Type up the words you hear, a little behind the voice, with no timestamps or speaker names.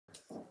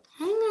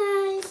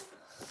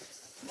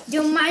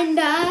Don't mind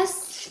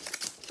us.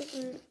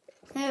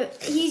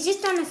 He's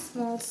just on a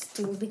small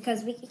stool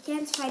because we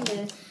can't find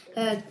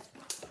a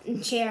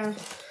chair.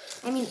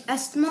 I mean, a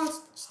small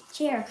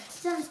chair.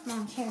 It's not a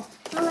small chair.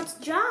 Well, let's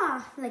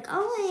draw like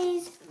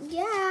always.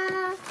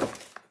 Yeah.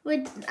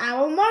 With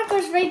our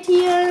markers right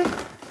here.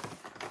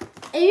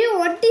 If you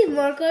want these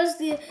markers,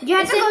 you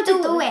have to go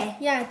to Tue.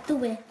 Yeah,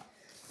 Tue.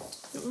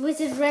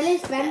 Which is really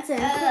expensive.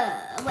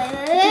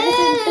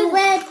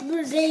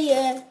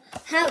 They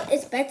have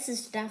expensive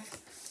stuff.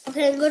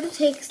 Okay, I'm going to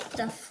take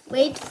stuff.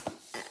 Wait.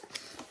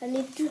 I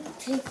need to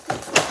take the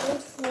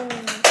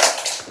phone.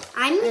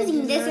 I'm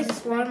using this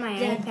for my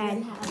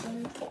iPad.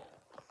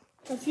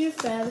 A few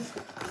friends.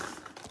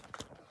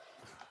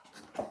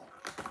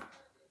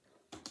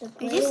 The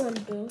gray one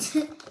do.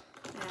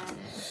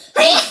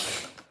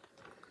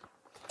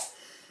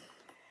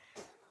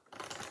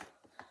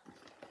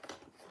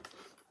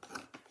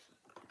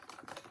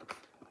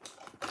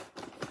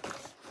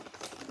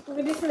 What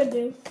are you gonna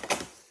do?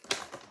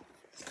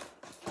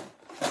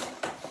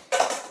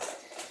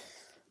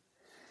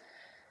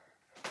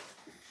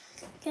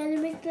 Can you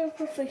make the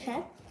perfect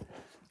head?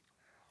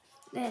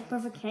 The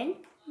perfect head?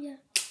 Yeah.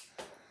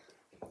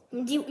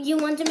 Do you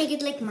want to make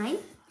it like mine?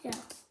 Yeah.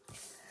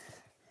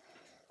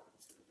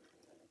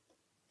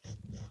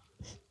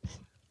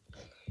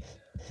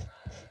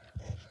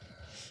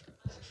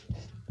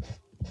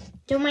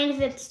 Don't mind if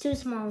it's too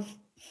small.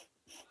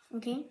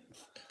 Okay?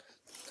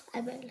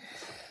 I will.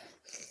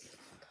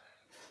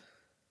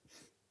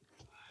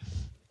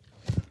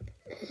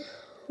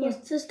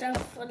 What's the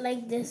stuff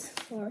like this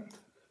for?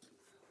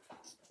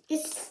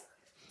 It's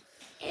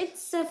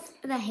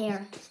the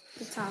hair,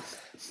 the top.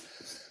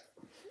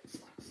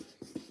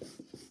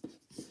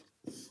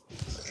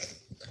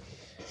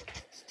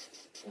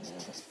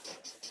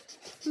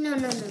 No.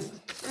 I'm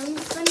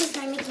just going to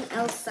try making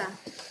Elsa.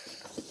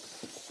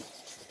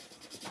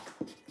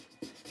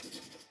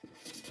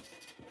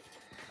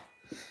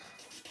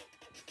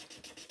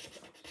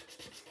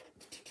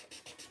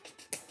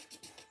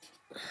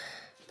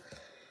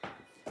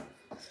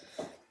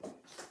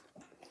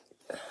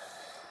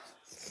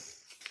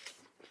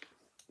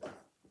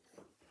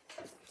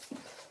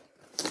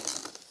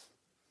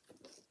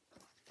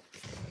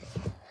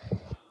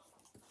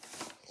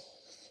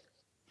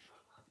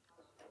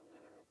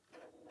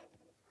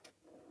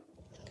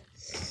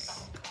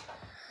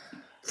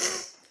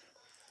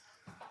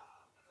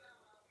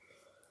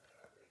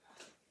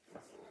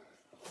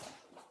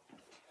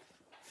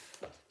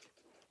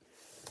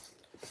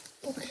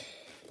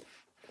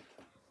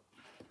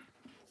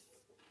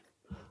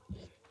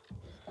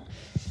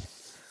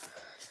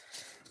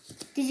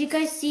 Did you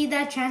guys see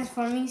that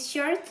transforming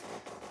short?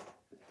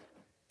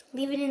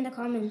 Leave it in the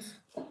comments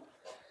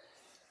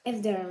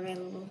if they're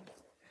available.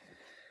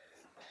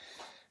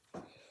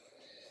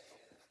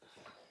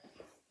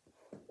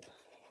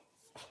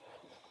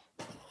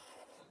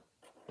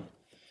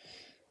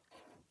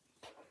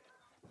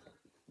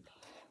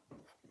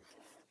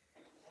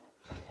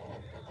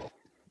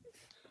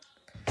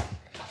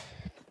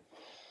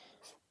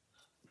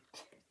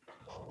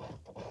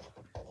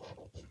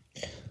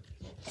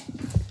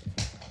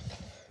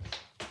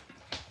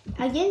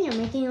 Again, you're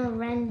making a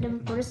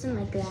random person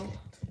like that.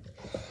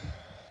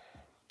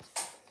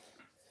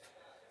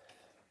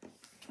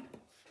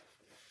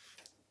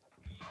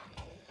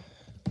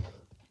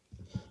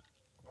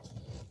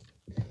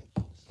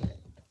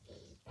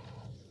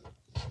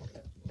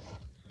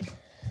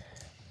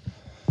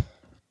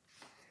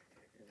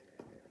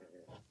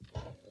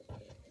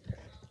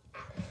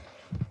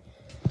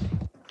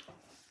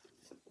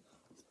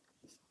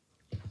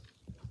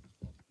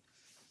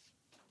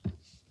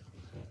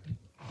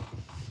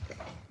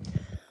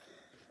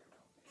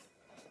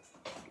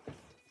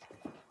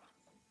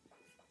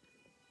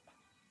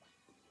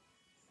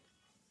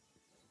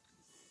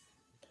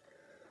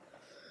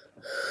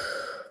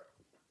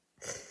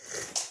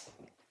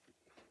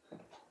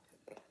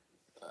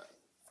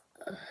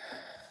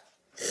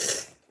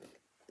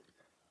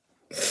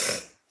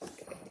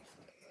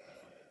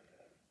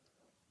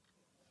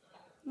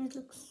 It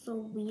looks so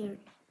weird.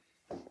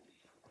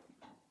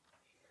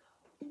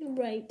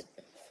 Right.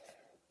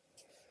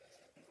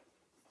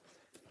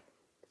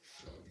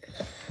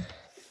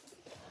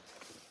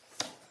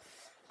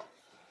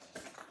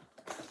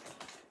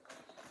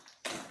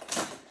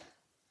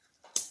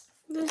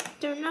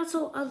 They're not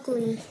so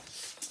ugly.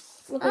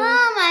 Okay.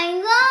 Oh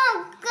my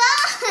god,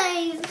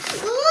 guys!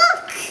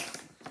 Look!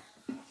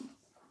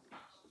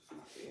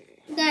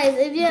 Guys,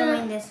 if you Don't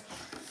mind this.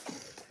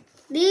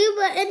 leave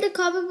in the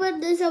comment when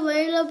this is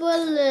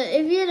available.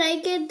 If you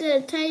like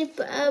it, type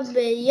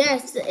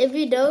yes. If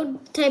you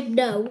don't, type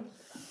no.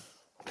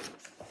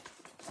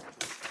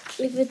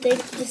 If you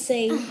think the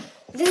same.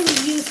 This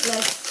is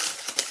useless.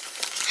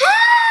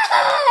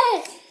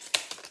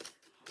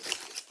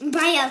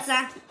 Bye,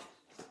 Elsa.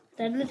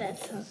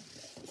 That's Elsa.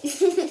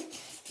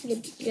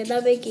 You're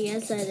not making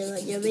Elsa anymore.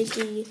 You're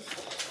making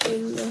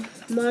a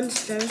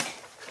monster.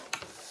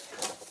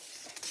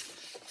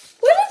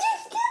 What did you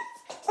get?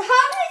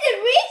 How did it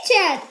reach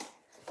it?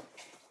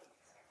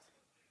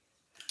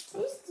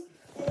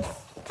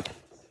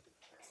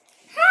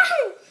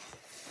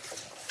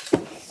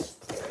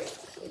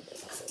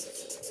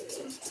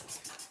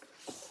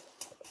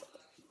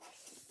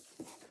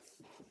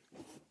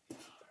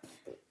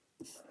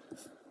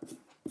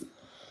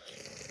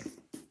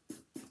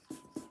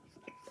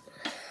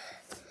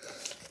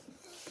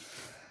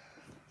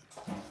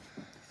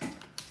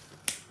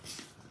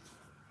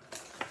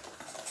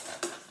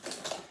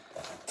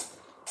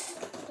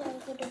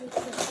 gotta make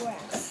the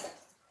grass.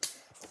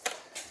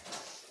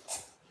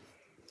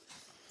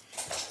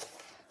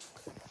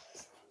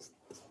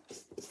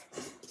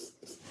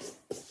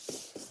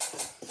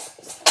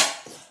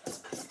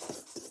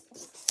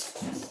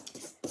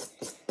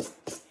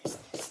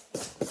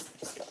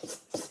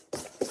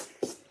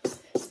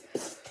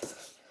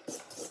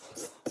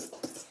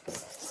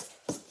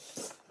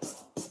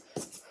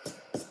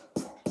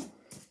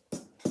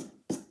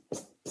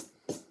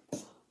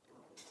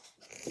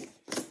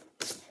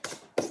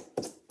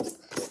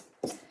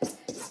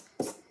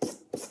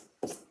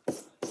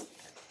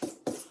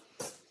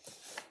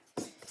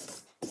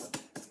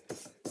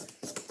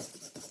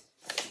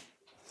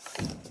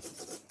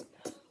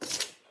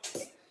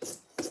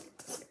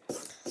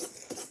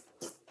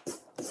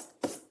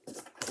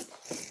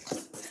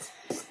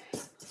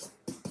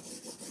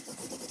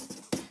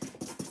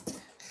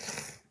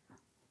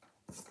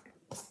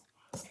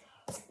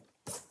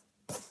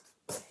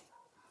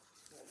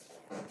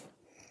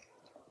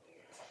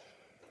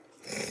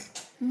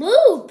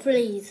 Move,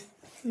 please.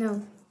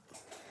 No.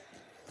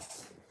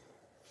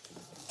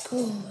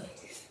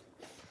 Boys,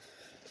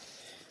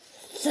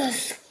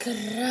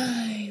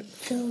 subscribe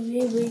so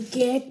we will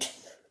get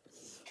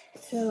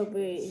so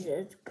many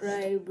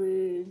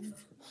subscribers.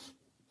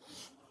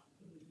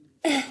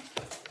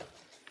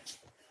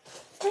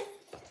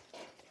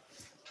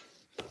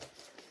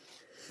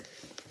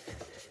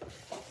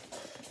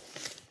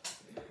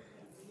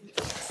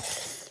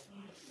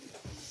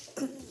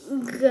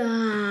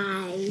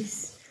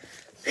 Guys,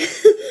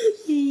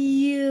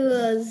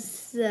 you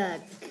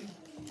suck.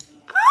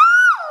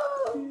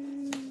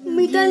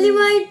 Mitali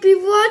might be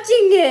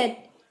watching it.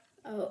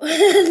 Oh,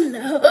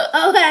 hello.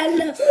 Oh,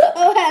 hello.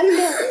 Oh,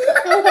 hello.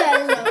 Oh,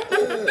 hello.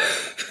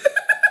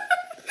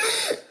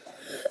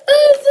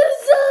 I'm so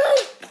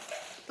sorry.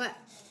 What?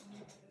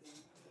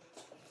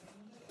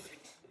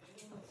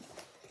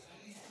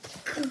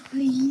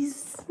 Please.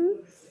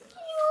 You're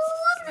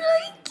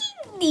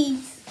liking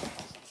these.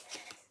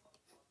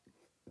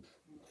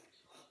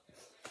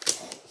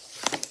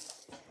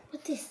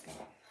 What is?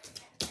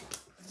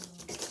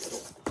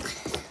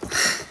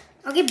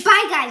 Okay,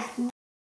 bye guys.